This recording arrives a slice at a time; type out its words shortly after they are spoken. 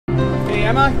Hey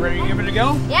Emma, you ready to give it a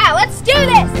go? Yeah, let's do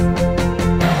this!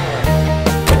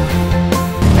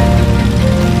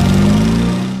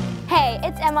 Hey,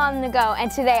 it's Emma on the go,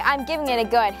 and today I'm giving it a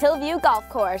go at Hillview Golf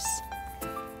Course.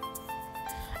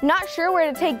 Not sure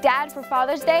where to take Dad for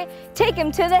Father's Day? Take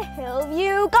him to the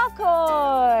Hillview Golf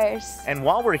Course! And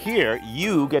while we're here,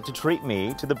 you get to treat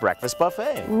me to the breakfast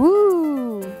buffet.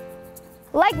 Ooh!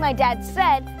 Like my dad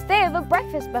said, they have a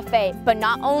breakfast buffet, but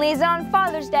not only is it on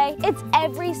Father's Day, it's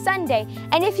every Sunday.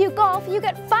 And if you golf, you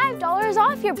get $5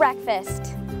 off your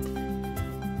breakfast.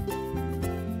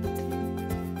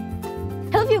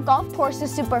 Hillview Golf Course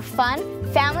is super fun,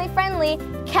 family-friendly,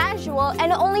 casual,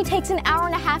 and it only takes an hour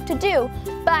and a half to do.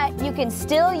 But you can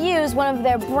still use one of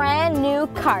their brand new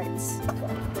carts.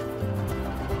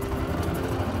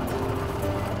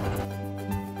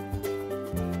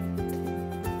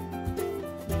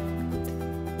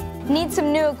 Need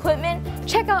some new equipment?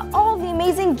 Check out all the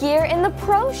amazing gear in the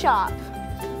Pro Shop.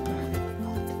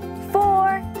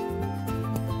 4,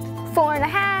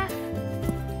 4.5,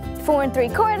 4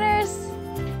 3/4.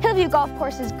 Hillview Golf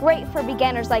Course is great for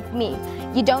beginners like me.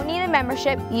 You don't need a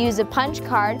membership, you use a punch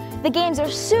card. The games are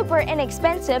super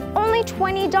inexpensive, only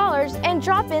 $20, and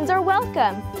drop-ins are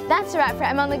welcome. That's a wrap for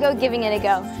Emma on the Go giving it a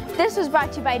go. This was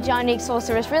brought to you by John Meeks Full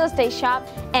Service Real Estate Shop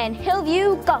and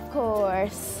Hillview Golf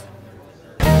Course.